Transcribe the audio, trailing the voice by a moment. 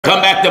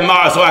Come back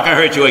tomorrow so I can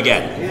hurt you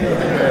again.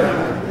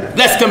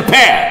 Let's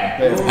compare.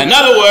 In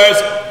other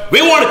words,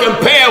 we want to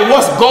compare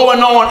what's going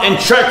on in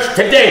church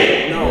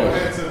today.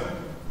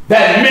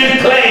 That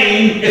men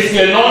claim it's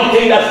the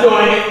anointing that's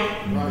doing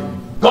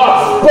it.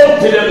 God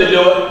spoke to them to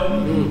do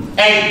it.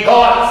 And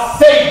God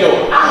said do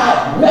it. I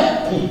have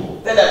met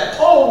people that have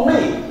told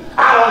me,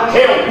 I don't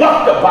care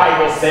what the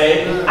Bible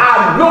said.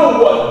 I know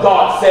what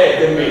God said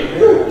to me.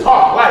 You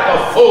talk like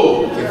a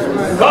fool.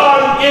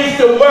 God is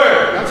the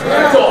word.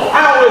 So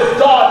how is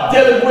God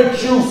dealing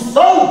with you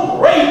so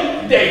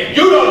great that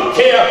you don't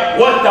care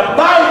what the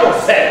Bible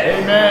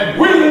said? Amen.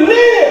 We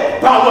live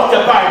by what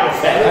the Bible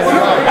said.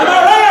 Am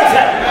I right?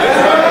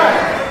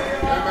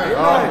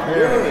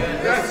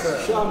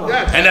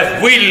 And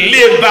if we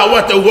live by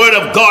what the word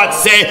of God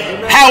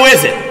said, how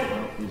is it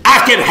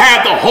I can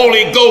have the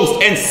Holy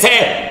Ghost and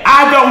say,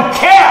 I don't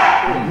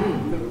care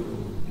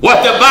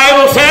what the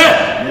Bible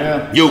said?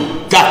 Yeah.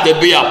 You got to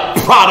be a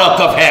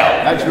product of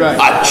hell. That's right.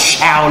 A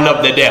child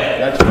of the devil.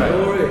 That's right.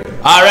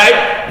 All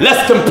right,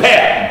 let's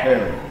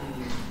compare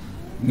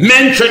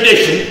men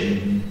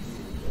tradition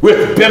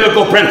with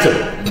biblical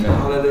principle.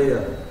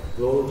 Hallelujah.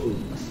 Glory to you.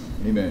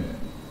 Amen.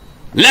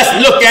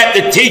 Let's look at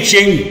the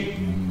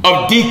teaching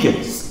of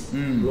deacons.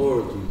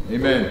 Glory to you.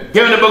 Amen.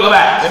 Give in the book of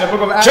Acts. In the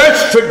book of Acts.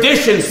 Church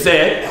tradition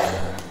said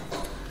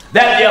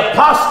that the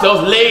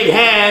apostles laid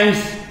hands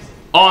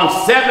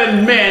on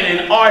 7 men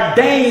and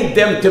ordained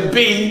them to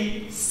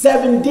be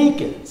 7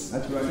 deacons.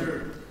 That's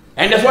right.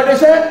 And that's what they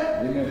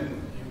said? Amen.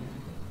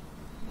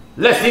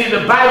 Let's see if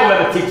the Bible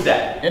ever teach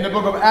that. In the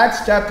book of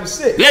Acts chapter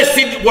 6. Let's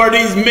see where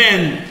these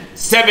men,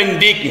 7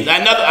 deacons.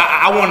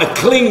 I want to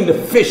clean the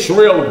fish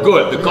real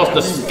good because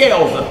the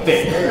scales are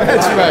thick.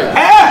 That's right.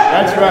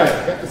 That's right.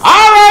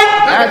 All right.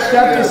 Acts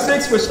chapter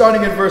 6, we're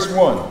starting at verse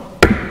 1.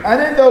 And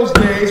in those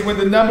days, when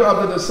the number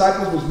of the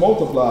disciples was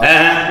multiplied,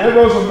 there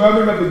rose a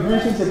murmuring of the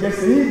Grecians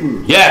against the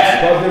Hebrews,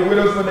 because their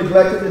widows were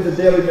neglected in the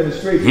daily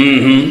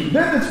ministration.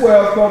 Then the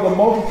 12 called the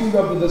multitude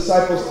of the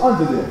disciples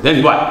unto them.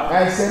 Then what?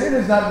 And said, it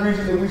is not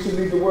reason that we should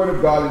leave the word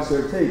of God and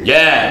serve tables.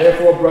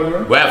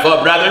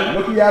 Wherefore, brethren,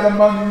 look ye out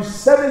among you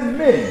 7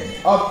 men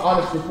of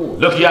honest report.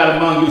 Look ye out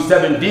among you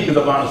 7 deacons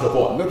of honest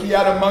report. Look ye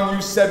out among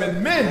you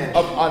 7 men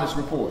of honest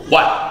report.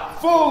 What?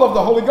 Full of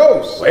the Holy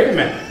Ghost. Wait a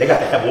minute. They got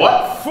to have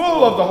what?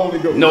 Full of the Holy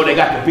Ghost. No, they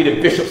got to be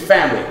the bishop's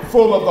family.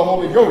 Full of the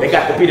Holy Ghost. They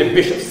got to be the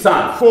bishop's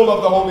son. Full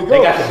of the Holy Ghost.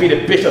 They got to be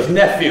the bishop's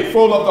nephew.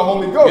 Full of the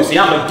Holy Ghost. You see,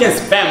 I'm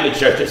against family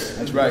churches.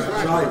 That's right.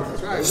 That's right.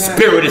 That's right.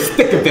 Spirit is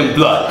thicker than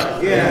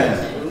blood.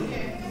 Yeah.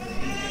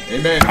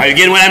 Amen. Are you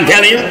getting what I'm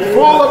telling you?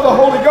 Full of the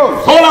Holy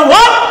Ghost. Full of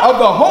what? Of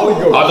the Holy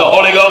Ghost. Of the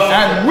Holy Ghost.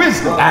 And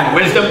wisdom. And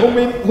wisdom.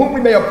 Whom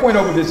we may appoint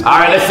over this. All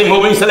right, let's see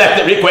who we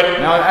selected real quick.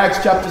 Now in Acts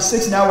chapter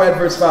 6, now we're at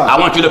verse 5. I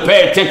want you to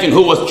pay attention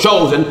who was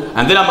chosen,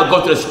 and then I'm going to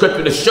go to the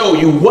scripture to show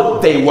you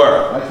what they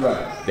were. That's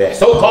right. The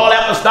so-called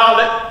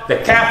apostolic, the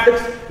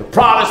Catholics, the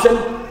Protestant,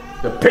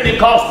 the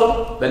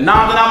Pentecostal, the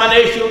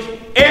non-denominations,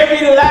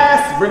 every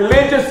last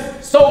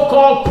religious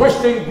so-called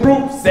Christian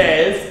group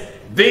says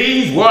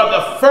these were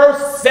the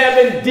first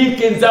 7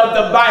 deacons of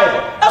the Bible.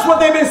 That's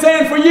what they've been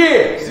saying for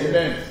years.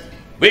 Amen.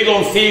 We're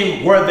going to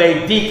see were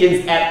they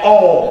deacons at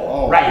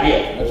all right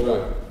here. That's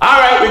right. All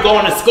right, we're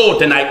going to school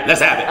tonight.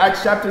 Let's have it.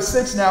 Acts chapter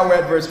 6, now we're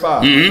at verse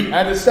 5.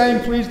 And the same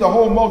pleased the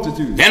whole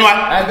multitude. Then what?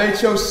 And they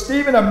chose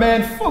Stephen, a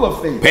man full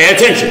of faith. Pay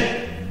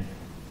attention.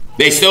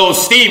 They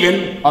chose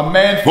Stephen, a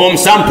man whom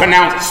some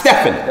pronounce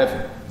Stephen,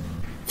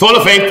 full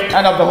of faith.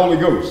 And of the Holy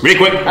Ghost. Real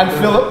quick. And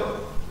Philip.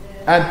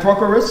 And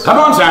Prochorus, come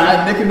on, son.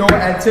 And Nicanor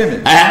and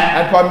Timon,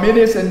 and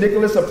Parmenius and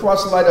Nicholas, a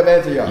proselyte of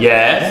Antioch.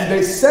 Yes. And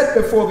they set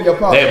before the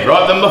apostles. They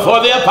brought them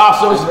before the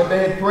apostles. And when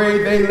they had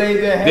prayed, they laid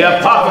their hands. The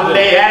apostles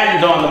laid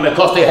hands on them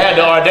because they had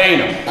to ordain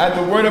them.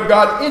 And the word of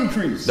God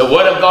increased. The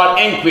word of God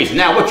increased.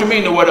 Now, what you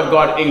mean the word of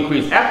God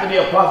increased? After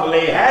the apostles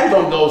laid hands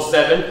on those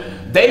 7,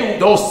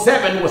 those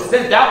 7 were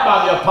sent out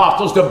by the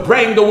apostles to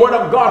bring the word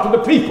of God to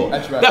the people.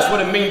 That's right. That's what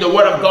it means the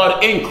word of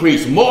God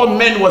increased. More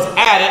men was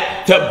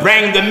added to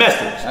bring the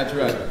message. That's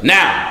right.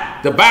 Now,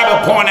 the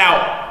Bible point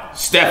out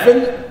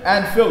Stephen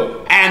and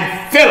Philip.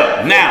 And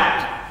Philip.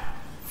 Now,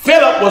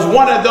 Philip was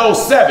one of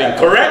those 7,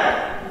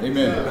 correct?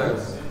 Amen.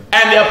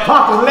 And the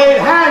apostles laid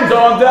hands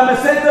on them and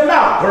sent them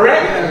out,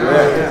 correct?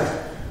 Yes.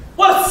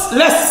 Well,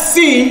 let's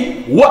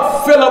see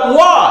what Philip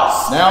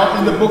was. Now,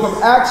 in the book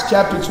of Acts,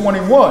 chapter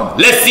 21.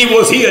 Let's see,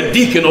 was he a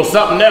deacon or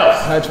something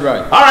else? That's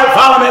right. All right,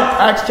 follow me.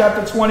 Acts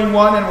chapter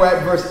 21, and we're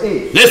at verse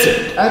 8.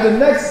 Listen. And the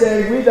next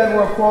day, we that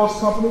were of Paul's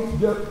company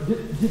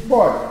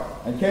departed,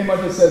 and came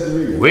unto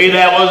Caesarea. We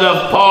that was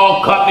of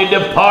Paul's company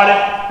departed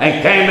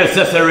and came to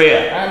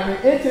Caesarea. And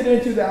we entered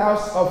into the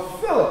house of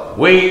Philip.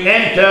 We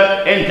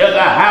entered into the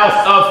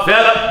house of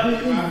Philip.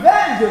 The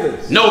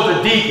evangelist. No,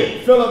 the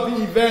deacon. Philip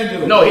the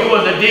evangelist. No, he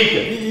was the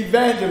deacon. The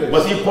evangelist.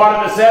 Was he part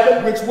of the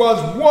 7? Which was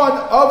one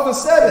of the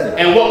 7.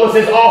 And what was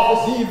his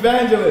office? The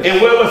evangelist. And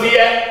where was he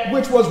at?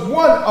 Which was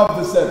one of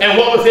the 7. And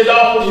what was his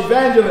office?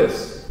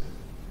 Evangelist.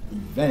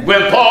 When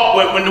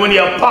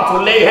the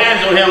apostle laid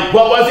hands on him,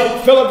 what was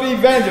it? Philip the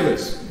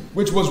evangelist,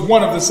 which was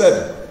one of the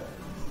 7.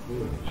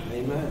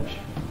 Amen.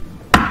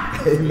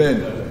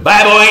 Amen.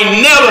 Bible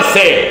ain't never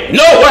said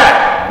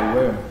nowhere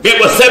it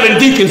was 7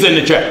 deacons in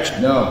the church.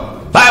 No.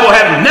 Bible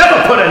have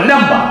never put a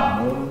number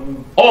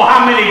on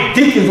how many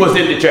deacons was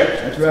in the church.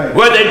 That's right.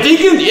 Were they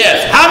deacons?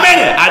 Yes. How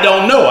many? I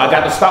don't know. I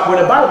got to stop where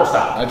the Bible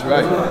stopped. That's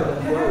right.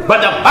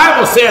 But the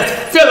Bible says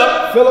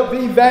Philip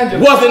the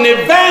evangelist was an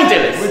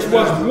evangelist. which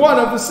was one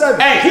of the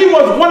 7. And he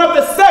was one of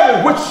the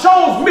 7, which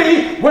shows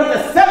me when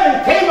the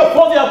 7 came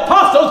before the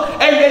apostles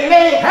and they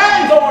laid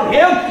hands on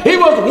him, he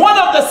was one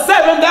of the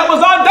 7 that was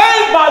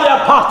ordained by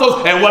the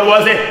apostles. And what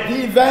was it?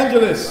 The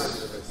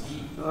evangelist,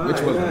 which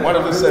was one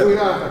of the 7.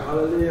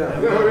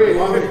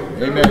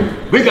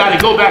 Amen. We got to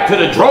go back to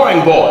the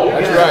drawing board.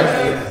 That's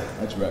right.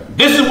 That's right.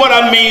 This is what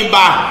I mean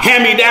by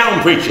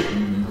hand-me-down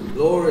preaching.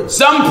 Glory.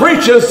 Some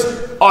preachers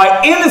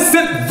are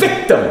innocent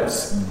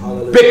victims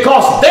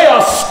because they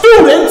are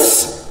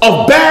students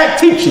of bad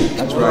teaching.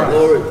 That's right.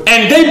 Glory.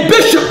 And their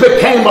bishop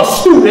became a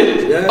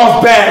student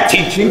of bad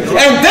teaching,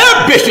 and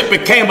their bishop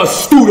became a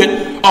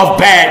student of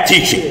bad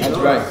teaching. That's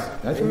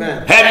right. That's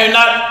right. Have you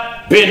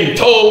not been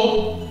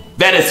told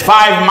that it's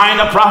 5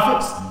 minor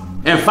prophets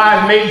and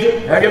 5 major?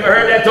 Have you ever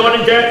heard that taught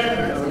in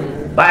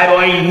church?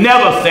 Bible ain't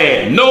never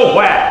said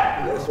nowhere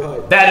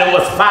that it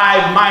was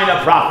 5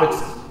 minor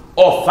prophets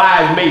or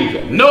 5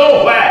 major.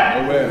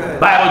 Nowhere.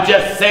 Bible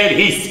just said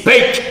he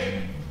spake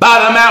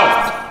by the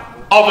mouth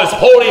of his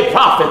holy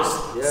prophets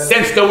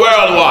since the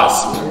world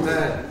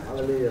was.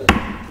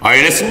 Are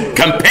you listening?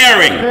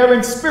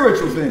 Comparing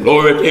spiritual things.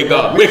 Glory to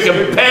God. We're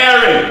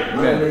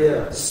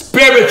comparing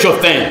spiritual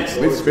things.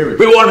 With spirit.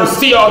 We want to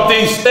see all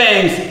these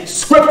things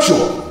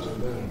scriptural.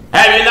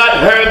 Have you not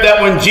heard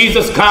that when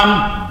Jesus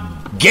come,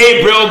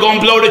 Gabriel gonna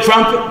blow the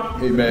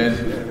trumpet? Amen.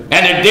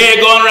 And the dead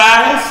gonna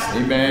rise?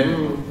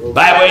 Amen.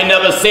 Bible ain't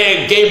never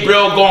said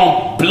Gabriel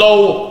gonna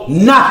blow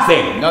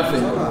nothing.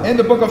 Nothing. In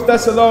the book of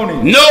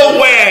Thessalonians.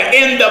 Nowhere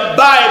in the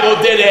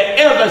Bible did it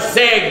ever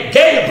say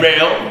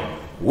Gabriel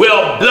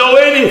will blow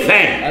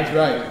anything. That's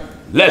right.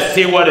 Let's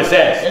see what it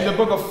says. In the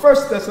book of 1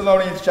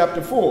 Thessalonians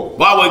chapter 4.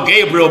 Why would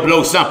Gabriel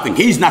blow something?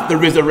 He's not the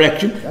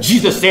resurrection.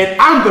 Jesus said,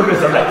 I'm the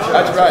resurrection.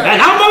 That's right.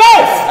 And I'm the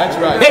life. That's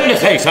right. Let me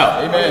say so.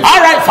 Amen. All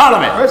right, follow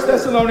me. 1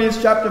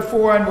 Thessalonians chapter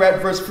 4 and we're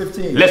at verse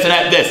 15. Listen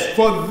at this.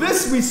 For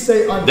this we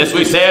say unto This we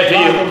you say unto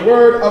by you the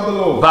word of the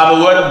Lord. by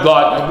the word of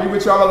God. And we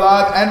which are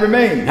alive and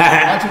remain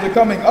unto the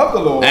coming of the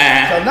Lord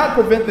shall not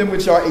prevent them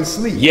which are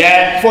asleep.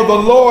 Yeah. For the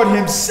Lord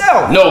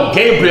himself. No,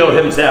 Gabriel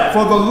himself.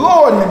 For the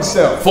Lord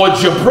himself. For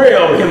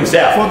Jabril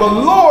himself. For the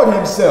Lord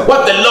himself.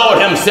 What the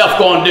Lord himself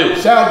gonna do?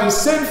 Shall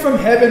descend from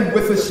heaven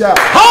with a shout.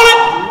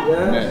 Hold it.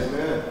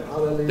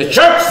 Amen. The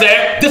church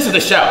said, this is the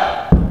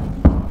shout.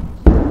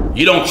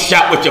 You don't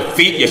shout with your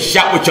feet, you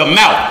shout with your mouth.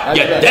 That's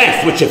You right.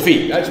 dance with your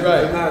feet. That's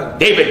right.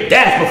 David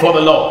danced before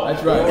the Lord.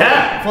 That's right.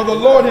 Huh? For the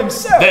Lord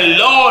himself The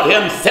Lord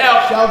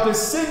himself. shall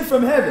descend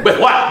from heaven With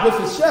what? with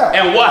a shout.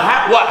 And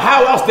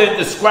how else did it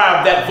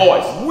describe that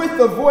voice? With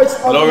the voice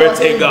of Glory the to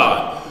archangel.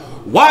 God.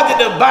 Why did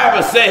the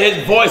Bible say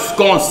his voice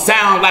gonna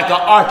sound like an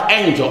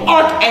archangel?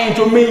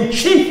 Archangel means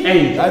chief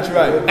angel. That's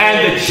right.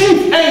 And the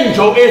chief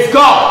angel is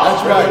God.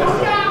 That's right.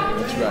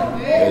 That's right.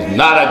 There's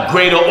not a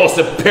greater or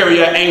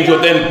superior angel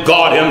than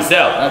God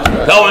himself. That's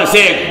right. No one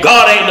said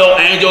God ain't no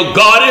angel.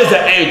 God is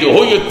an angel.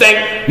 Who you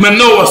think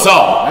Manoah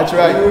saw? That's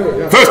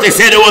right. First they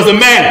said it was a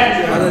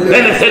man.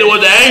 Then they said it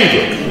was an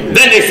angel.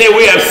 Then they said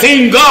we have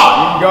seen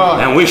God,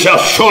 and we shall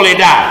surely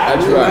die.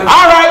 That's right.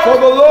 All right. For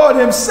the Lord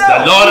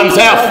himself. The Lord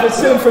himself shall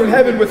descend from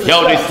heaven with a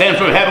shall shout. descend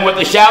from heaven with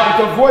a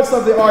shout. The voice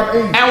of the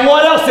archangel. And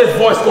what else his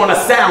voice going to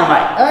sound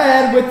like?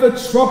 And with the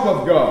trump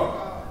of God.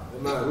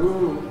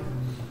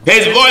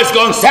 His voice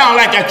going to sound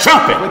like a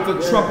trumpet. With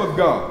the trump of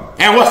God.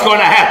 And what's going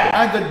to happen?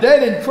 And the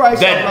dead in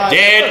Christ The shall rise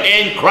dead first.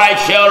 in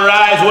Christ shall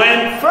rise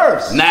when?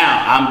 First.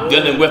 Now, I'm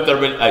dealing with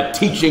a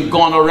teaching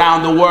going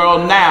around the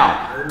world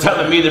now,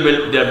 telling me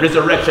the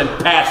resurrection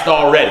passed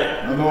already.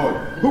 My Lord.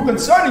 Who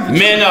concerning the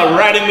Men are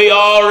writing me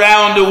all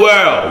around the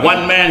world.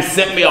 One man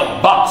sent me a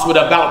box with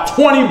about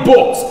 20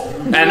 books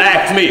and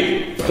asked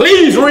me,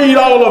 please read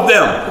all of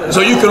them so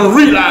you can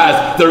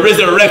realize the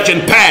resurrection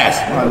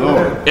passed. My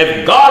Lord.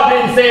 If God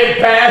didn't say it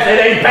passed,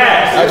 it ain't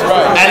passed. That's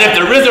right. And if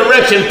the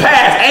resurrection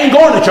passed, I ain't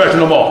going to church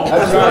no more.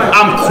 That's right.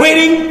 I'm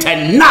quitting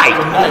tonight.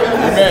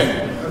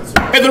 Amen.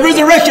 If the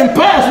resurrection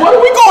passed, what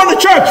are we going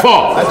to church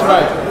for? That's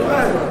right.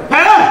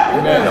 Huh?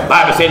 Amen. The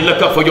Bible said,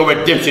 look up for your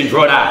redemption,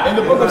 draw nigh. In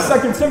the book of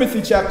 2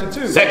 Timothy chapter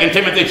 2. 2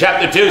 Timothy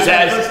chapter 2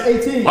 says,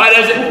 verse 18. what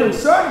is it? Who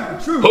concerning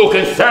the truth. Who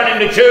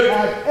concerning the truth,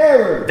 Have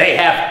error. they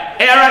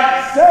have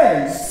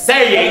error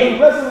saying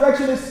that the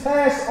resurrection is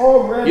past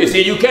already. You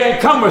see, you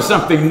can't come with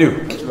something new.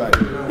 That's right.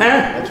 Huh?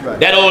 That's right.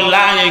 That old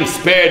lying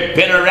spirit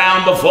been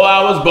around before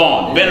I was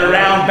born. Been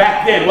around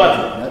back then,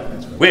 wasn't it?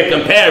 That's right. We're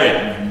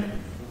comparing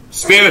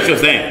spiritual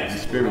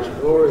things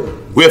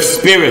Spiritual. with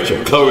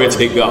spiritual. Glory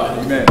to God.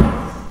 Amen.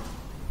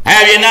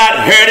 Have you not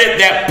heard it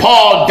that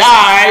Paul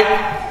died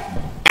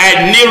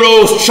at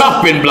Nero's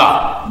chopping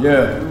block?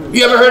 Yeah.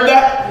 You ever heard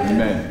that?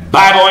 Amen.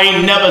 Bible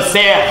ain't never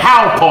said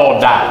how Paul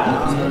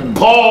died.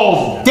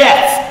 Paul's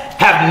death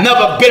have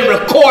never been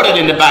recorded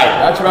in the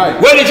Bible. That's right.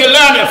 Where did you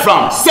learn it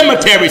from?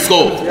 Cemetery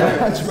school. Yeah,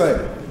 that's right.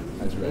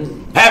 That's right.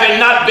 Having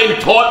not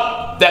been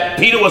taught that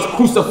Peter was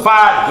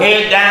crucified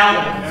head down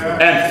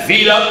and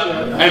feet up,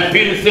 and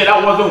Peter said,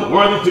 I wasn't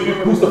worthy to be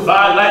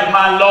crucified like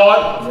my Lord.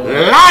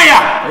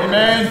 Liar!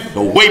 Amen.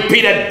 The way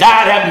Peter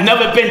died have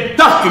never been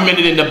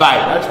documented in the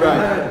Bible. That's right.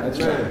 That's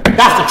right.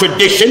 That's the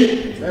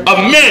tradition of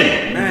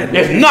men.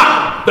 It's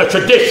not the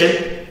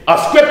tradition of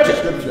Scripture.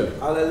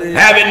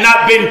 Having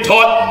not been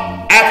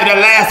taught after the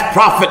last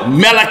prophet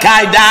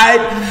Malachi died,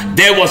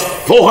 there was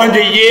 400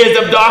 years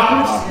of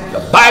darkness. The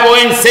Bible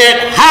ain't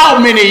said how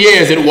many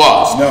years it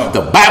was. No.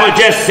 The Bible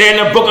just said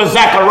in the book of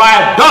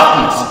Zechariah,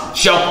 darkness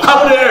shall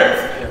cover the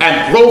earth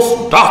and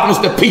gross darkness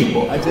the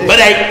people. But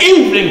at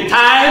evening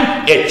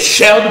time it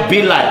shall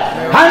be light.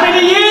 How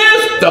many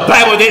years? The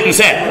Bible didn't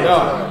say.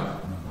 No.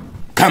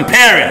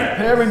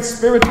 Comparing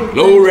spiritual.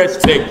 Glory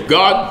to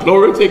God.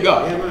 Glory to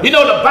God. Amen. You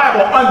know, the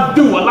Bible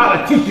undo a lot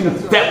of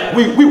teachings that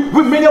we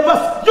many of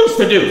us used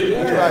to do.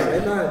 That's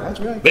right. That's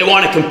right. They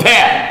want to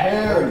compare.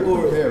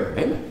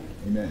 Amen.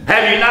 Amen.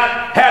 Have you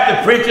not had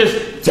the preachers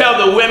tell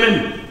the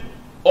women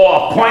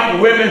or appoint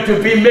women to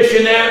be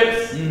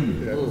missionaries?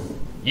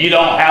 You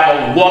don't have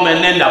a woman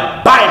in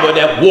the Bible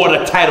that wore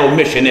the title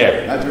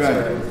missionary. That's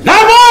right.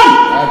 Not one!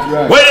 That's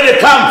right. Where did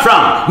it come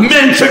from?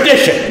 Men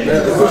tradition.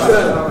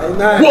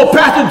 Well,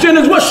 Pastor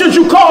Jennings, what should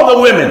you call the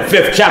women?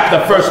 5th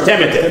chapter, 1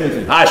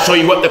 Timothy. I'll show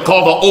you what to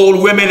call the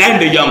old women and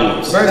the young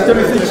ones. 1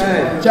 Timothy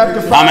chapter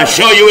 5. I'm going to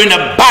show you in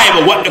the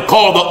Bible what to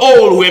call the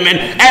old women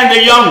and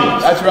the young ones.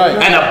 That's right.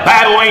 And the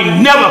Bible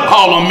ain't never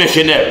called them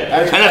missionary.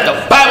 And if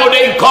the Bible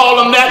didn't call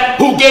them that,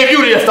 who gave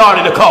you the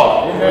authority to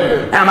call them?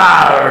 Amen. Am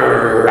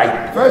I right?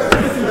 1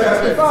 Timothy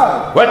chapter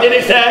 5. What did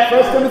it say?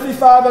 1 Timothy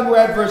 5 and we're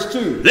at verse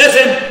 2.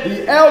 Listen.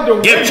 The elder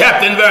women. Give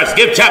chapter and verse.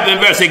 Give chapter and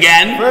verse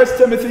again. 1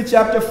 Timothy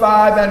chapter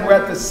 5 and we're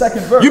at the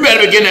 2nd verse. You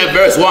better begin at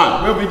verse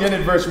 1. We'll begin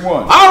at verse 1.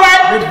 All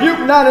right.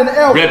 Rebuke not an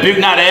elder. Rebuke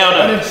not an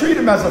elder. And entreat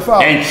him as a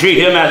father. And treat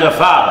him as a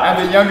father. And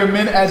the younger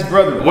men as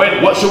brethren.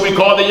 Wait, what should we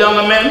call the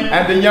younger men?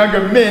 And the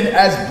younger men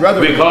as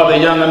brethren. We call the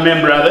younger men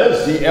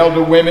brothers. The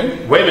elder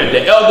women. Wait a minute.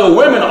 The elder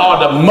women are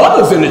the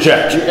mothers in the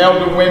church. The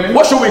elder women.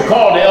 What should we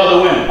call the elder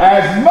women?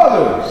 As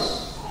mothers.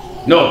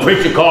 No, a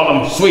preacher called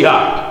them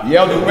sweetheart. The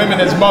elder women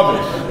as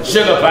mothers.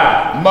 Sugar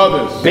pie.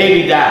 Mothers.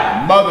 Baby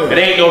die. Mothers. It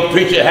ain't no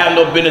preacher have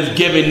no business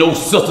giving no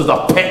sisters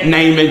a pet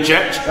name in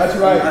church. That's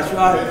right. That's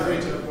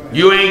right.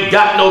 You ain't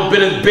got no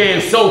business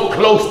being so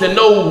close to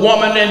no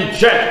woman in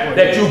church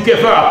that you give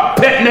her a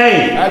pet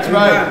name. That's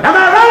right. Am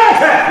I right?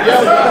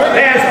 Yes.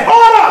 There's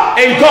order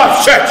in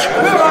God's church.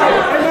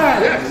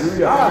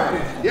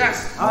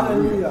 Yes.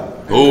 Hallelujah.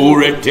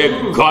 Glory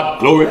to God.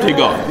 Glory to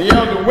God. The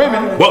elder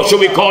women. What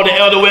should we call the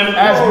elder women?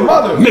 As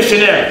mothers.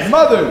 Missionaries.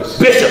 Mothers.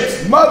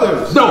 Bishops.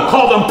 Mothers. No,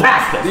 call them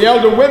pastors. The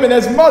elder women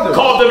as mothers.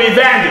 Call them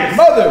evangelists.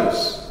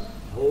 Mothers.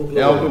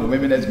 Elder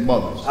women as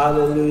mothers.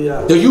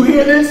 Hallelujah. Do you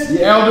hear this?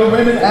 The elder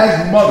women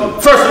as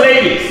mothers. First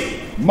ladies.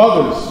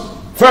 Mothers.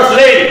 First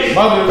ladies.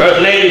 Mothers.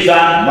 First ladies,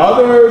 son.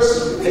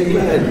 Mothers.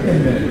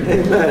 Amen.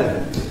 Amen.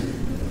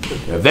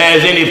 If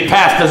there's any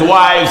pastors'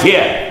 wives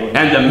here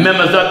and the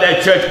members of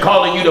that church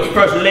calling you the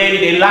first lady,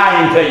 they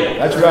lying to you.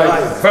 That's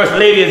right. First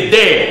lady is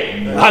dead.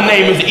 Her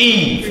name is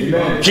Eve.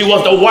 Amen. She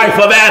was the wife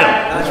of Adam.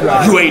 That's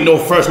right. You ain't no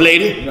first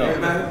lady. No.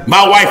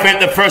 My wife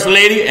ain't the first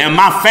lady, and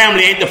my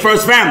family ain't the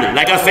first family.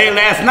 Like I said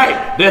last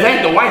night, this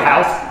ain't the White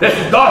House. This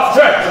is God's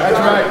church. That's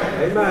right.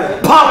 Amen.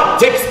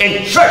 Politics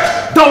and church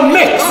don't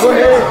mix.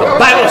 The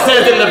Bible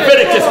says in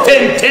Leviticus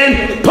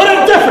 10:10, put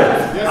a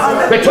difference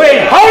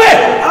between holy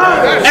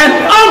and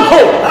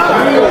unholy.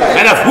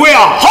 And if we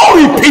are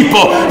holy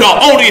people, the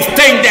only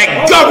thing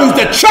that governs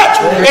the church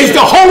is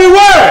the holy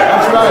word.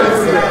 That's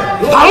right.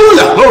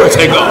 Hallelujah. Glory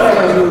to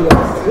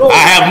God. I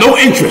have no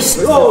interest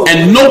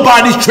in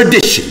nobody's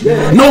tradition,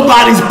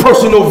 nobody's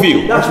personal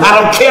view. I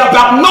don't care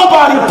about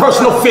nobody's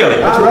personal feeling.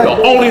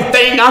 The only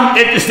thing I'm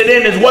interested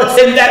in is what's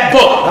in that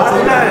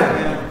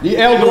book. The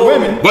elder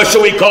women. What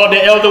should we call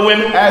the elder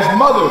women? As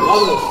mothers.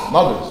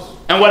 Mothers.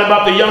 And what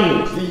about the young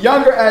ones? The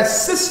younger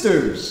as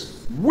sisters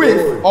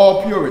with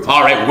all purity.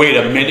 All right, wait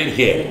a minute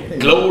here.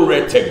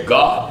 Glory to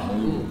God.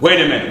 Wait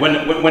a minute.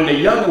 When the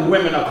younger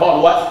women are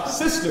called what?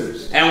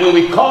 Sisters. And when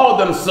we call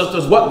them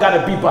sisters, what got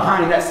to be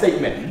behind that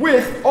statement?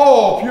 With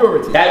all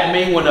purity. That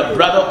means when a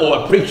brother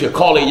or a preacher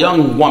call a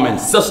young woman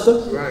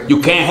sister, you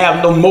can't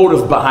have no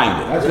motive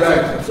behind it. That's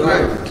right. That's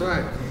right. That's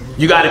right.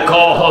 You got to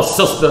call her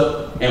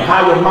sister, and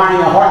how your mind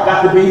and heart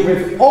got to be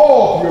with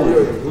all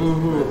purity.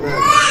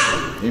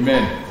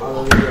 Amen.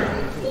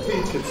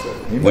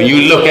 when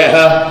you look at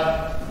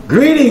her.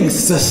 Greetings,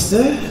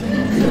 sister.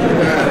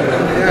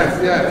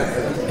 Yes,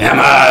 yes. Am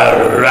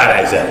I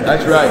right, I said?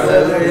 That's right.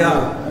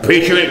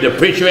 The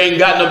preacher ain't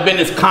got no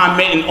business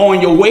commenting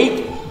on your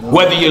weight,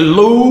 whether you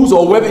lose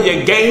or whether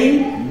you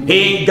gain. He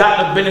ain't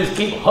got no business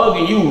keep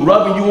hugging you,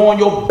 rubbing you on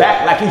your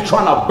back like he's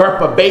trying to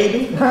burp a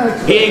baby.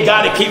 He ain't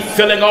got to keep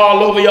filling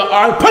all over your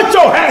arm. Put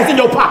your hands in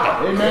your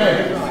pocket.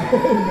 Amen.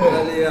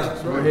 Hallelujah.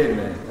 Go ahead,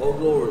 man. Oh,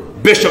 glory.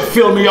 Bishop,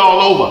 fill me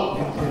all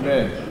over.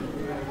 Amen.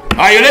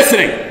 Are you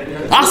listening?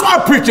 That's why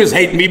preachers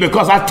hate me,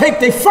 because I take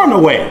their fun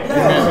away.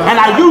 And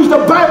I use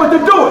the Bible to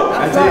do it.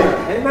 That's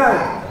it.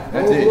 Amen.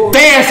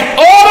 There's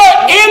order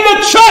in the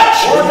church,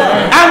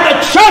 and the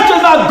churches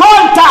are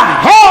going to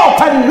hell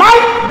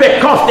tonight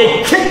because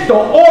they kicked the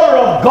order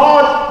of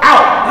God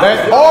out.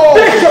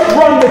 Bishop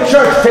run the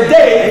church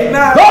today.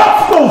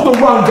 God's supposed to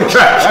run the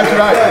church. That's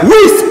right.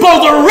 We're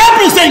supposed to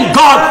represent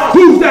God,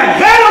 who's the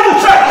head of the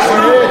church.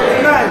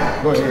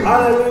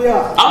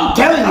 Hallelujah. I'm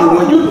telling you,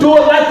 when you do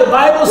it like the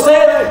Bible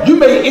said, you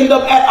may end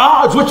up at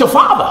odds with your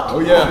father. Oh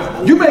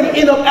yeah. You may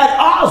end up at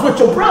odds with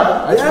your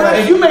brother. That's right.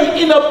 And you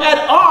may end up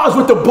at odds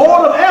with the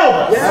board of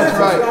elders. That's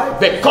right.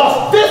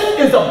 Because this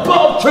is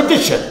above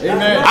tradition.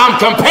 Amen. I'm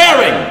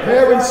comparing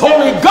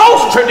Holy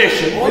Ghost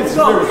tradition with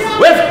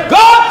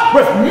God,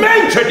 with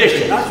men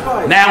tradition.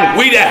 Now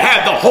we that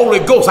have the Holy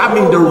Ghost, I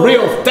mean the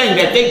real thing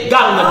that they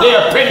got on the day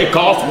of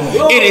Pentecost,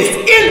 it is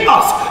in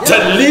us to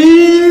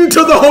lean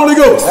to the Holy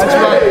Ghost. That's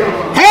right.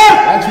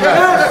 That's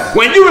right.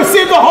 When you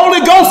receive the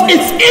Holy Ghost,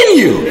 it's in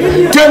you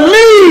to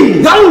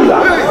lean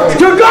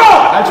to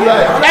God. That's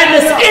right. And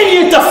it's in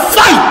you to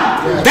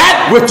fight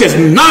that which is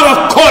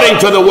not according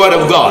to the word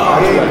of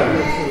God.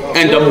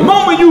 And the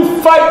moment you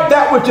fight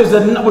that which is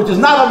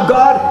not of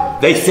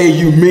God, they say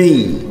you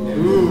mean,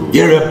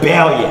 you're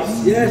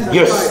rebellious,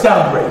 you're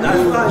stubborn,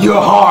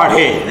 you're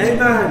hard-headed.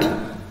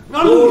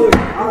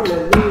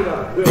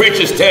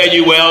 Preachers tell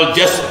you, well,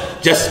 just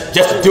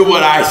do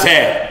what I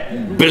said.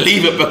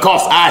 Believe it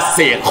because I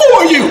said. Who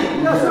are you?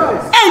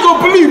 I ain't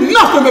gonna believe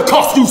nothing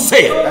because you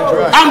said.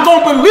 I'm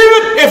gonna believe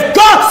it if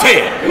God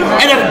said.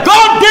 And if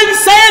God didn't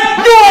say it,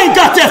 you ain't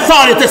got the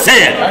authority to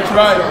say it. That's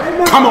right.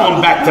 Come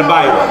on back to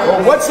Bible.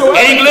 Whatsoever.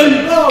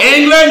 England,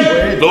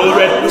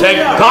 glory to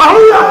God.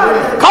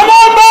 Come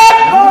on back.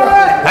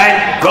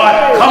 Thank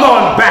God. Come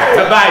on back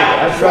to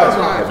Bible. That's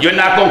right. If you're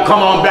not going to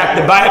come on back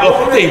to Bible,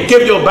 then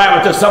give your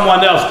Bible to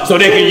someone else so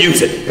they can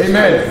use it.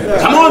 Amen.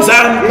 Come on,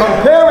 son.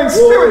 Comparing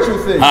spiritual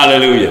things.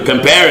 Hallelujah.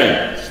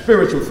 Comparing.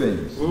 Spiritual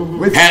things.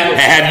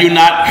 Have you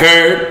not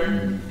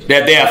heard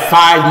that there are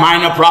 5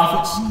 minor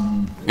prophets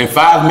and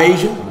 5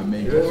 major?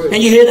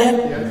 Can you hear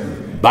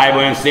that?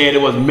 Bible ain't said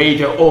it was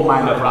major or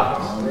minor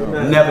prophets.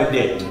 Never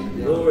did.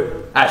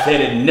 I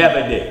said it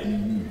never did.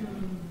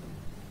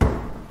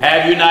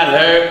 Have you not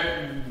heard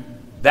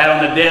that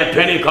on the day of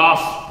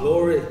Pentecost,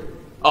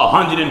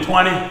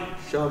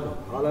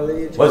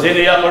 120 was in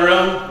the upper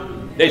room?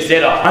 They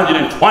said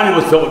 120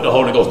 was filled with the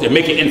Holy Ghost. They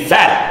make it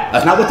emphatic.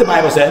 That's not what the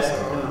Bible says.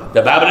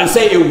 The Bible didn't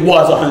say it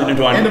was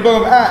 120. In the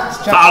book of Acts.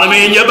 Follow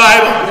me in your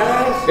Bible.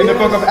 In the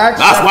book of Acts.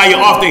 That's why you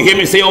often hear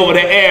me say over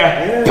the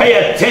air, pay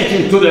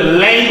attention to the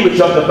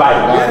language of the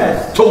Bible.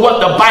 To what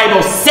the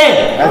Bible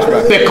said. That's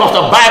right. Because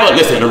the Bible,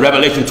 listen, in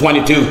Revelation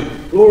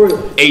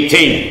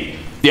 22:18,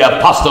 the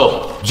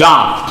apostle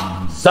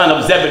John, son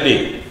of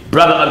Zebedee,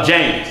 brother of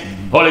James,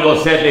 Holy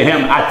Ghost said to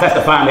him, I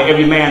testify to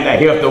every man that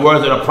heareth the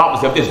words of the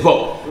prophecy of this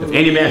book. If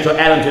any man shall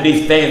add unto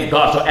these things,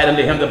 God shall add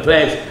unto him the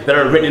plagues that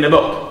are written in the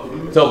book.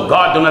 So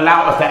God don't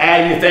allow us to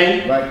add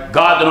anything. Right.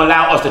 God don't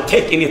allow us to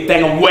take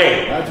anything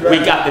away. Right. We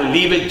got to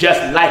leave it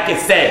just like it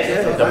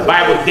says. The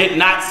Bible did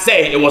not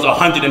say it was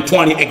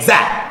 120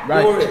 exact.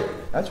 Right.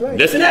 That's right.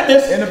 Listen at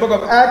this. In the book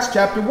of Acts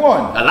chapter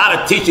 1. A lot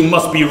of teaching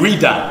must be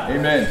redone.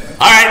 Amen.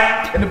 All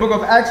right. In the book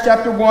of Acts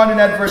chapter 1 and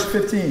at verse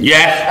 15.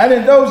 Yes. And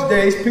in those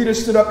days Peter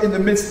stood up in the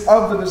midst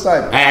of the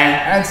disciples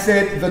and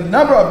said, the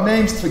number of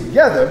names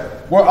together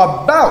were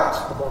about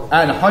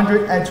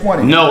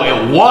 120. No, it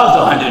was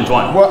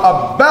 120. Were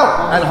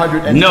about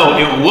 120. No,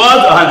 it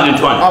was 120.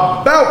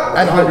 About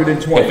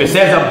 120. If it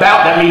says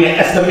about, that means an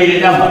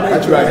estimated number.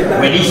 That's right.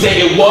 When you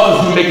say it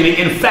was, you're making it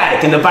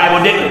emphatic, and the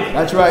Bible didn't.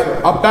 That's right.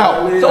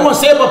 About. Someone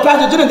said, but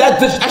Pastor didn't.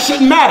 That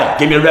shouldn't matter.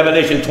 Give me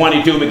Revelation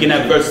 22, beginning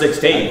at verse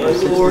 16.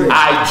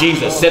 I,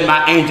 Jesus, send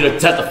my angel to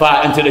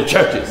testify unto the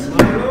churches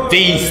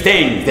these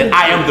things, that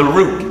I am the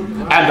root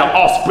and the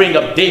offspring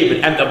of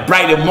David and the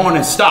bright and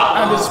morning star.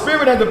 And the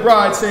Spirit and the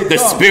bride say, the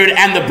come. Spirit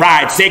and the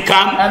bride say,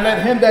 come. And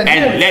let him that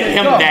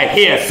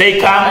hear say,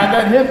 come. And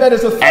let him that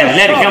is athirst and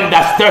let him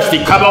that's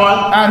thirsty come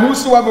on. And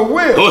whosoever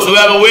will.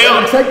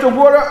 And take the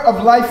water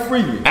of life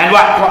freely. And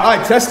what? For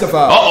I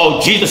testify.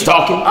 Jesus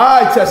talking.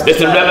 I testify. This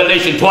is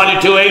Revelation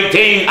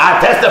 22:18. I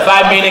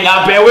testify, meaning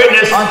I bear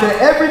witness. Unto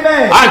every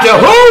man. Unto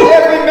who?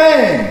 Every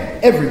man.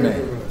 Every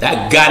man.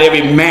 That got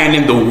every man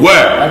in the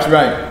world. That's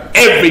right.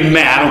 Every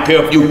man. I don't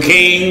care if you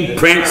king,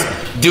 prince,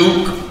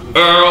 duke,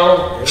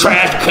 earl,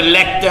 trash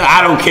collector.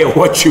 I don't care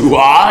what you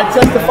are. I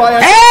testify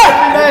unto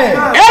every man.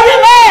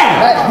 Every man.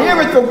 That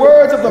heareth the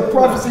words of the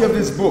prophecy of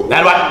this book.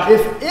 That's right.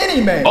 If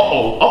any man. If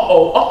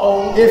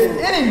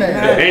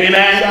any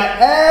man. Shall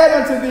add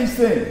unto these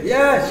things.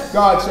 Yes.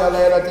 God shall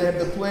add unto him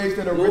the plagues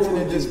that are written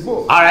in this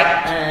book. All right.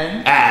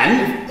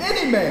 And if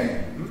any man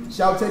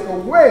shall take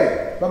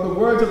away from the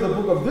words of the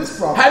book of this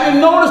prophet. Have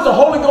you noticed the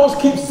Holy Ghost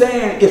keeps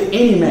saying, if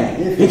any man?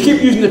 He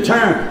keeps using the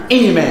term,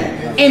 any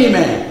man, any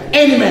man,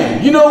 any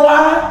man. You know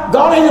why?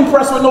 God ain't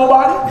impressed with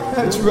nobody.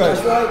 That's right.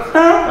 Huh?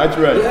 That's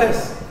right.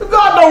 Yes.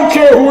 God don't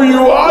care who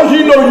you are.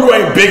 He know you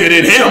ain't bigger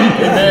than him.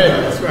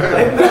 Amen. That's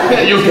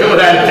right. You get what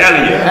I'm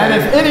telling you. And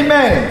if any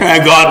man.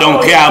 And God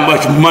don't care how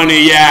much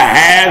money you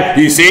have.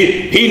 You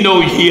see, he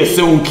know he'll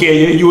soon kill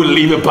you and you will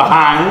leave it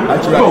behind.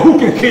 That's right. But who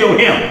can kill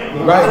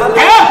him? Right.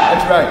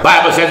 That's right.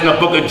 Bible says in the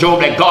book of Job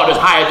that God is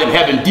higher than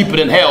heaven, deeper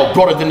than hell,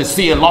 broader than the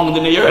sea, and longer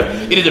than the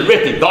earth. It is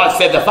written. God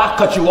said, if I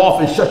cut you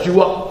off and shut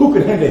you up, who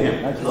can hinder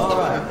him? That's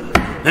right.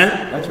 Huh?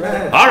 That's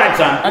right. All right,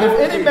 son. And if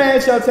any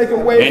man shall take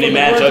away any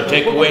man shall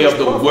take away of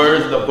the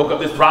words of the book of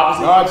this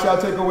prophecy, God shall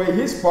take away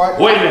his part.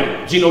 Wait a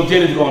minute. Gino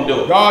Jennings going to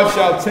do it. God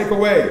shall take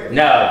away.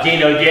 No,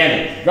 Gino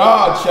Jennings.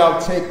 God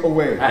shall take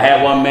away. I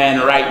had one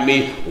man write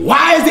me,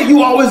 why is it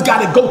you always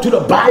got to go to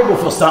the Bible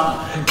for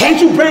something? Can't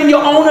you bring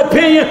your own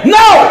opinion? No!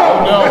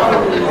 Oh, no.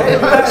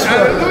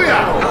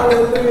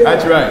 Hallelujah.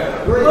 That's right.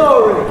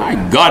 My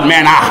God,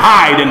 man, I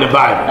hide in the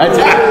Bible. That's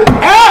right.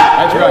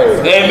 That's right.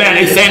 Amen.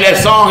 They sang that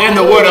song in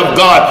the Word of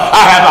God.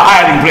 I have a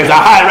hiding place.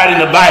 I hide right in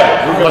the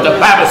Bible. But the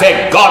Bible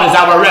said God is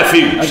our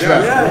refuge. That's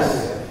right.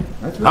 Yes.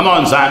 That's right. Come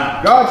on,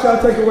 son. God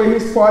shall take away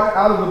his part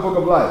out of the book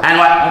of life. And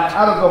what? And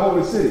out of the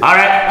holy city. All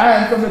right.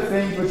 And from the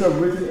things which are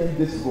written in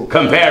this book.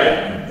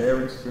 Comparing.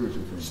 Comparing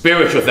spiritual things.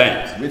 Spiritual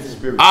things. With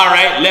spiritual. All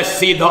right. Let's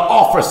see the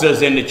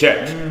officers in the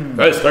church. 1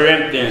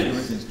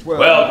 Corinthians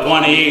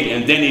 12:28,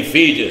 and then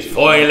Ephesians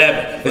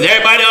 4:11. Is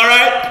everybody all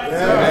right?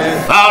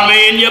 Yes. Follow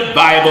me in your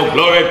Bible.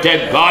 Glory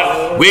to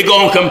God. We're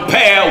going to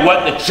compare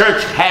what the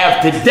church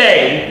have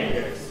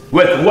today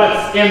with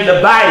what's in the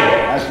Bible.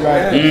 That's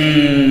right. 1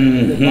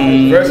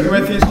 Mm-hmm.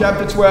 Corinthians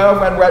chapter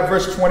 12, and we're at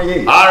verse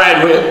 28. All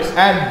right, Will.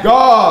 And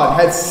God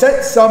had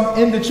set some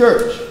in the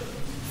church.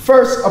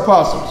 First,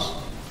 apostles.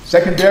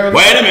 Secondarily,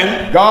 wait a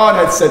minute. God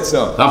had set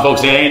some. Some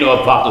folks say there ain't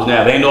no apostles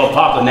now. There ain't no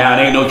apostles now.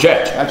 There ain't no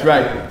church. That's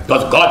right.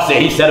 Because God said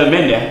he set them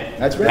in there.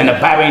 That's right. And the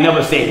Bible ain't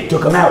never said he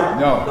took them out.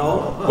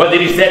 No. What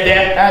did he say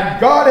there?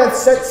 And God had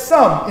set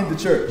some in the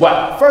church.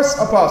 What? First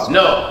apostles.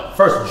 No.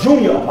 First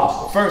junior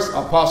apostles. First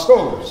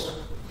apostles.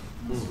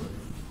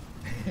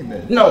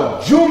 Amen.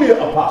 No. Junior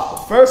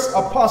apostles. First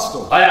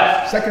apostle. Oh,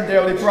 yeah.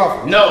 Secondarily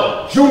prophet.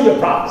 No. Junior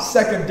prophets.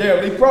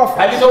 Secondarily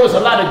prophet. Have you noticed a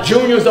lot of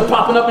juniors are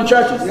popping up in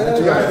churches? That's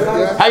right.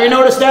 Yes. Have you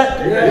noticed that?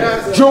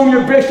 Yes.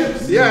 Junior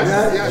bishops? Yes.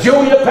 Yes.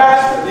 Junior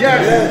pastors?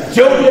 Yes.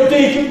 Junior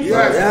deacons?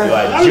 Yes. You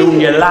are a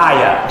junior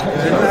liar.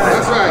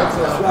 That's right.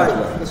 That's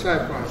right. That's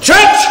right, Pastor.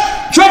 Church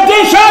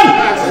tradition!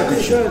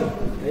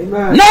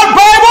 Amen. Not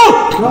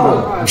Bible!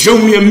 No.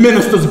 Junior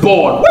ministers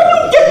board. Where do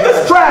you get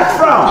this trash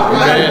from?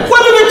 Amen.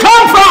 Where did it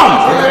come from?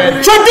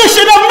 Amen.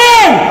 Tradition of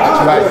men!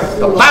 That's right.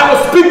 The Bible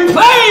speaks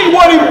plain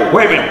what he...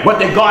 Wait a minute. What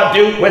did God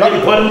do? Where did he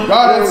put him?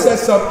 God had set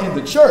some in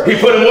the church. He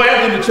put him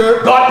where? In the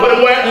church. God put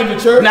him where? In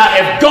the church. Now,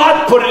 if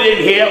God put it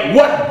in here,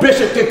 what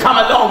bishop can come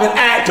along and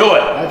add to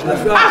it?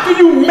 That's right. How can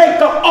you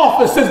make up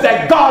offices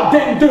that God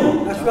didn't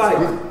do? That's right.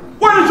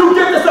 Where did you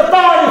get this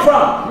authority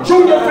from?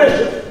 Junior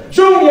bishop,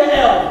 junior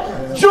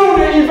elder,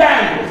 junior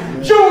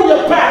evangelist,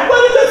 junior pastor.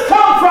 Where did this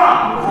come from?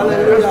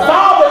 Hallelujah.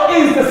 Father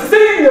is the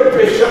senior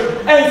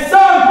bishop and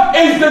son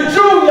is the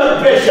junior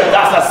bishop.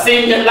 That's a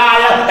senior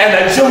liar and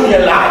a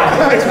junior liar.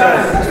 That's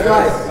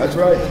right. That's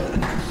right.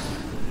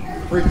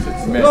 Preach it.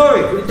 Amen.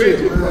 Glory.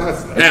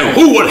 And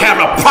who would have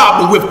a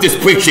problem with this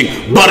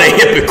preaching but a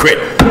hypocrite?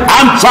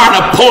 I'm trying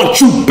to point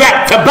you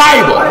back to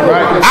Bible.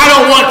 Right. I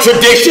don't want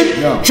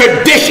tradition. No.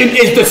 Tradition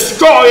is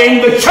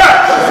destroying the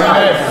church.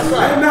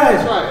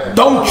 Amen.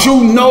 Don't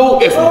you know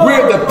if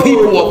we're the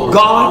people of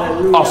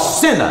God, a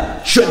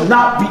sinner should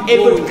not be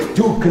able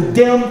to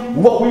condemn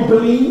what we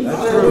believe?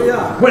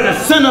 When the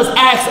sinners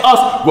ask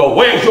us, well,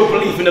 where's your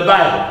belief in the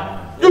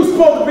Bible? You're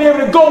supposed to be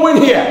able to go in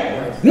here.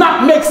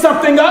 Not make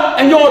something up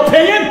in your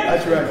opinion.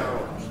 That's right.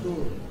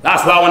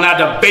 That's why when I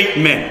debate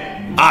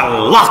men, I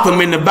lock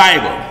them in the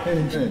Bible.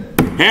 Amen.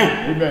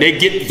 Huh?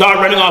 They start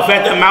running off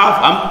at their mouth.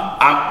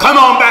 I'm come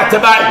on back to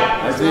Bible.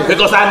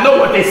 Because I know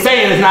what they're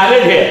saying is not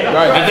in here.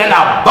 Right. And then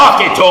I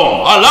bark it to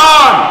them.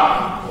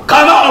 Alarm!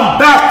 Come on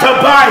back to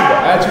Bible.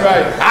 That's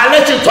right. I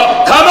let you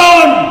talk. Come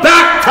on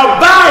back to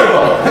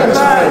Bible. That's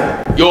right.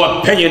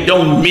 Your opinion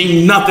don't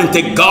mean nothing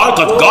to God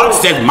because God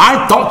says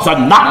my thoughts are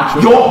not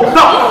your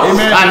thoughts.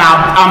 Amen. And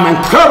I'm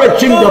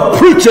encouraging the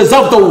preachers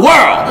of the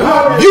world.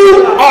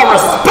 You are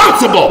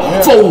responsible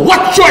for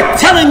what you're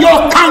telling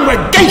your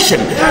congregation.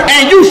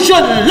 And you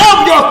should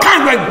love your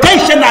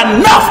congregation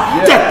enough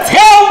to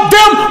tell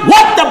them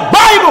what the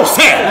Bible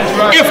says.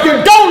 Right. If you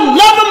don't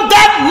love them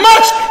that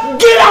much,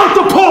 get out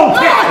the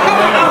pulpit.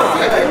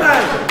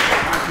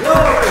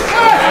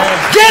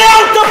 Get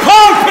out the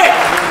pulpit.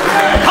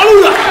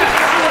 Hallelujah.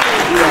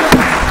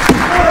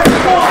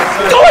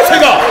 Glory to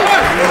God.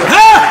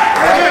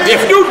 Huh?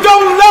 If you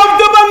don't love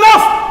them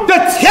enough to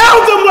tell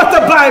them what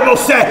the Bible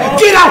said,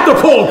 get out the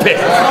pulpit.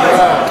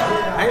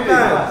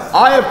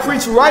 I have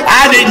preached right.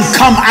 I didn't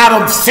come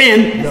out of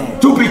sin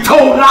to be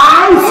told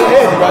lies.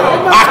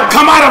 I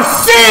come out of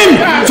sin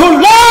to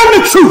learn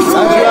the truth.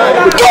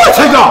 Glory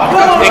to God.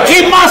 And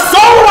keep my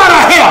soul out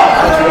of hell.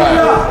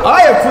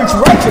 I have preached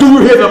righteousness. Do you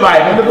hear the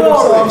Bible? In the book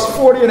of Psalms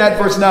 40 and at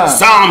verse 9.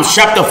 Psalms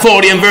chapter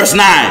 40 and verse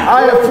 9.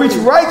 I have preached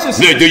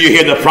righteousness. Do you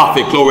hear the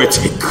prophet? Glory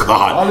to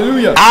God.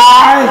 Hallelujah.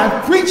 I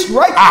have preached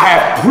righteousness. I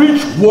have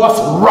preached what's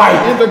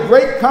right. In the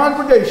great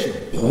congregation.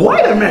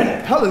 Wait a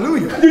minute.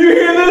 Hallelujah. Do you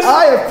hear this?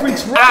 I have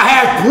preached righteousness. I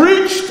have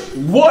preached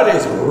what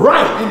is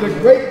right. In the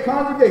great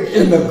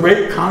congregation. In the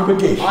great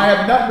congregation. I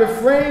have not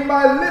refrained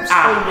my lips, O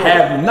Lord. I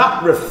have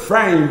not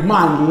refrained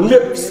my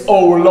lips,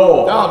 O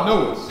Lord. Thou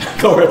knowest.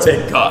 Glory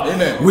to God.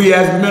 Amen. We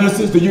as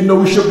ministers, do you know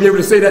we should be able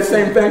to say that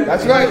same thing?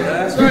 That's right.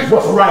 That's right.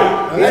 What's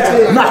right.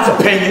 That's it. Not your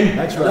opinion.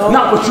 That's right.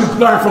 Not what you've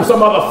learned from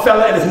some other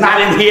fella and it's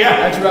not in here.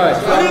 That's right.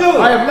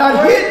 I have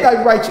not hid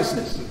thy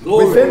righteousness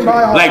within my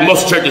heart. Like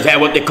most churches have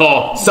what they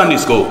call Sunday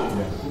school.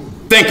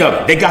 Think of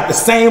it. They got the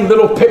same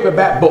little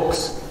paperback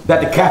books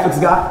that the Catholics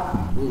got,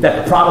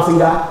 that the Protestant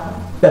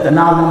got, that the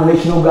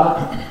non-denominational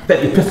got,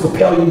 that the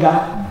Episcopalian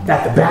got,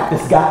 that the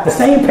Baptist got. The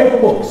same paper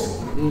books.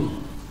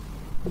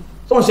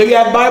 Someone say, you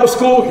have Bible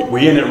school?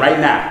 We're in it right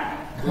now.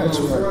 That's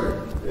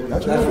right.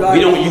 That's right.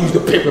 We don't use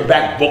the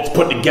paperback books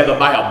put together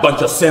by a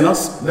bunch of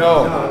sinners.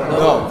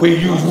 No. We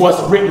use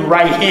what's written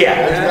right here.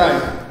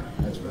 That's right.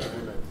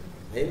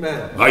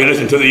 Amen. Are you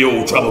listening to the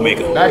old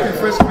troublemaker? Back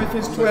in 1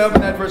 Corinthians 12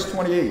 and at verse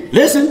 28.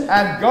 Listen.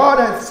 And God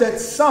had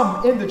set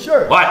some in the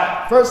church.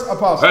 What? First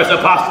apostles. First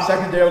apostles.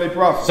 Secondarily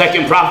prophets.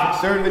 Second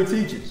prophets. Thirdly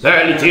teachers.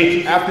 Thirdly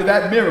teachers. After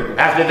that miracle.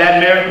 After that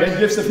miracle. Then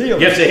gifts of healing.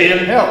 Gifts of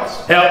healing.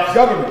 Helps.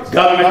 Governments.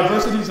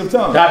 Diversities of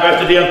tongues.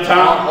 Diversity of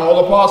tongue. Are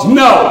all apostles?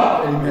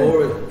 No.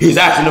 Amen. He's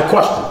asking a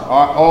question.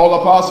 Are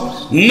all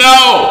apostles?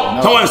 No.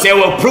 Someone say,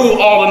 well, prove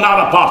all are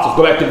not apostles.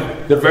 Go back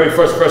to the very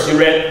first verse you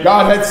read.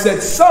 God had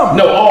said some.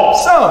 No, all.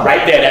 Some.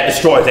 Right there, that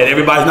destroys that.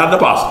 Everybody's not an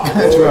apostle.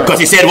 That's right. Because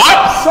he said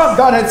what? Some.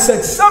 God had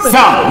said some.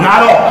 Some,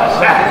 not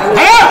all.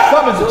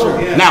 Some in the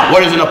church. Now,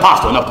 what is an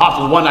apostle? An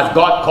apostle is one that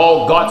God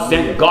called, God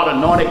sent, God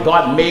anointed,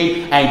 God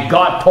made, and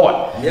God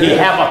taught. He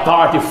have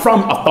authority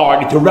from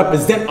authority to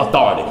represent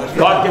authority.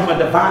 God gave him a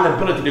divine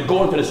ability to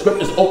go into the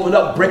scriptures, open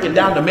up, break it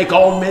down to make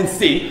all men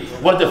see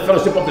what the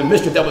fellowship of the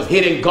mystery that was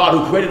hid in God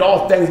who created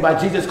all things by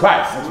Jesus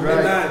Christ. That's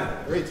right.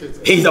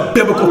 He's a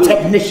biblical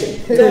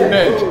technician.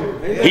 Amen.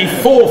 He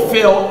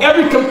fulfilled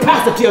every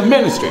capacity of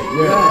ministry.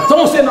 Yeah.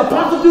 Someone said an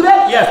apostle do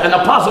that? Yes, an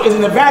apostle is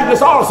an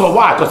evangelist also.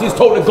 Why? Because he's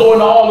told to go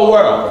into all the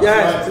world.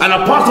 Yes. An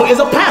apostle is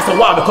a pastor.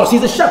 Why? Because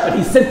he's a shepherd.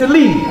 He's sent to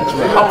lead.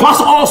 Right.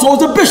 Apostle also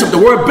is a bishop. The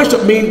word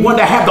bishop means one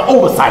that has the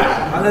oversight.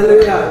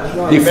 Hallelujah.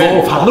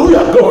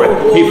 Hallelujah. Glory.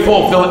 He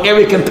fulfilled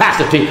every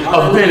capacity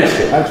of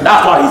ministry. That's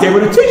why he's able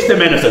to teach the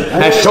ministers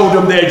and show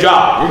them their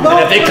job. And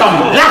if they come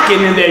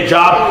lacking in their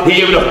job, he's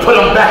able to put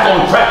them back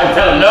on track and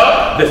tell them,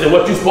 no, this is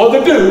what you're supposed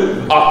to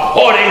do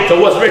according to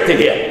what's written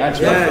here. That's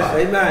right. Yes,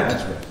 amen.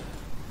 That's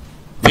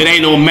right. It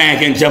ain't no man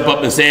can jump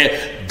up and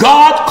say,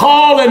 God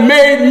called and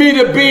made me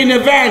to be an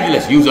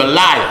evangelist. You're a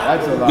liar.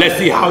 That's a liar. Let's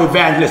see how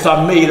evangelists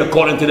are made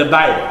according to the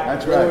Bible.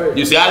 That's right.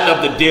 You see, I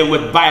love to deal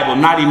with Bible,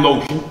 not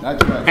emotion.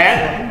 That's right.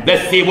 And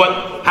let's see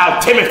how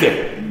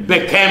Timothy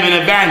became an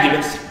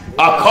evangelist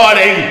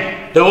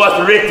according to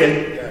what's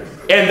written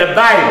in the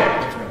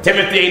Bible.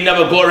 Timothy ain't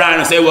never go around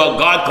and say, well,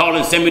 God called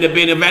and sent me to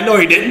be an evangelist. No,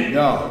 he didn't.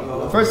 No.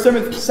 2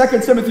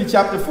 Timothy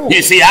chapter 4.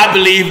 You see, I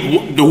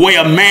believe the way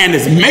a man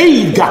is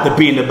made got to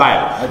be in the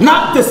Bible.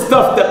 Not this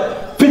stuff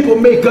that people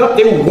make up.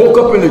 They woke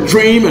up in a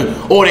dream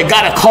or they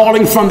got a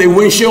calling from their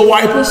windshield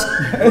wipers.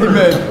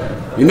 Amen.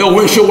 You know,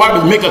 windshield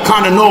wipers make a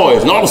kind of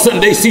noise, and all of a sudden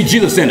they see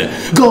Jesus in it.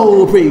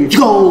 Go preach,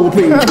 go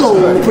preach,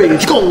 go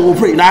preach, go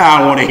preach. Now I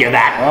don't want to hear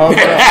that.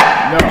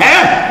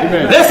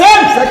 Amen. Listen.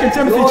 2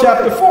 Timothy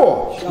chapter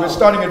 4. We're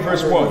starting at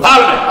verse 1.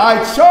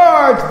 I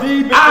charge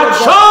thee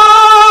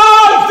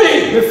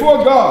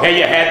before God. Here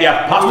you had the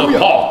Apostle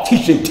Paul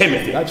teaching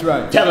Timothy. That's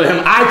right. Telling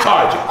him, I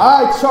charge you.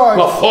 I charge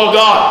before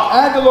God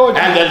and the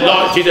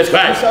Lord Jesus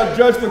Christ. Who shall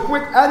judge the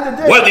quick and the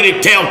dead. What did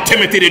he tell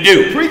Timothy to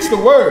do? Preach the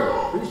word.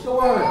 Preach the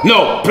word.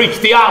 No, preach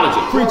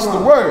theology. Preach the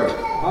word.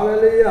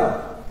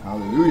 Hallelujah.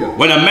 Hallelujah.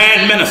 When a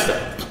man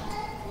ministers,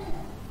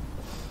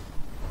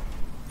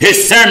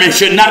 his sermon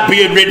should not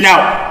be written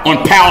out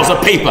on piles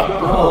of paper.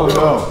 No.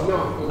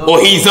 Or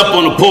he's up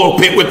on the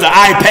pulpit with the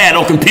iPad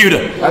or computer,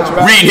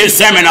 reading his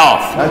sermon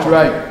off. That's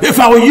right. If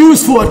I were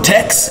used for a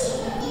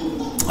text,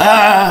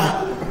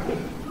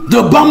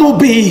 the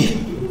bumblebee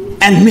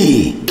and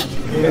me.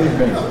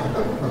 Amen.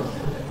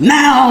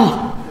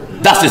 Now,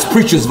 that's his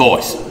preacher's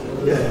voice.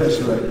 Yeah,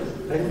 that's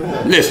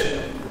right.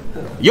 Listen,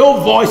 your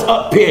voice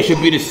up here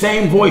should be the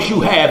same voice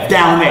you have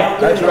down there.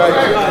 That's right.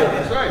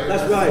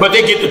 That's right. But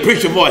they get the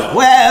preacher voice.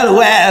 Well,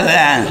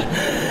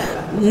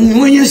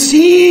 when you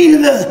see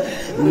the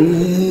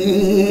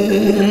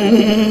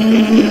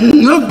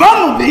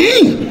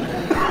bumblebee,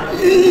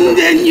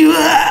 then you,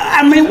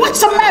 what's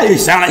the matter? You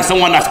sound like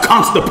someone that's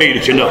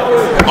constipated, you know,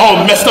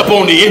 all messed up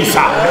on the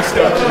inside.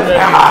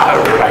 Am I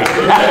right?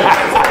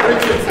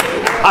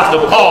 Pastor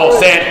Paul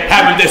said,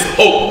 having this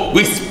hope,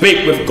 we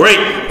speak with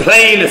great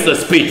plainness of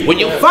speech. When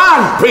you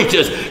find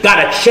preachers got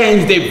to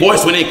change their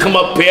voice when they come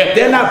up here,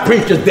 they're not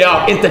preachers, they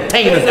are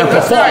entertainers and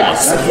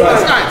performers. That's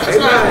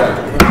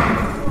right.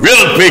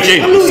 Real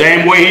preaching, the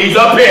same way he's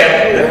up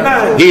here.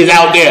 Amen. He's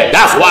out there.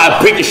 That's why a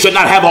preacher should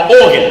not have an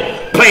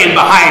organ playing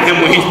behind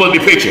him when he's supposed to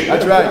be preaching.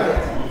 That's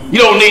right. You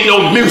don't need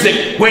no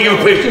music when you're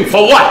preaching.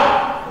 For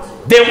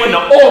what? Then when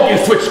the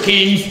organ switch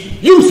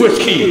keys, you switch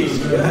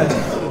keys.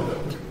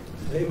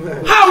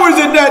 How is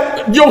it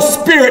that your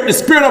spirit, the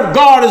Spirit of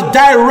God, is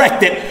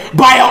directed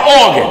by an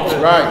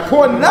organ? Right.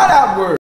 Pour not out words.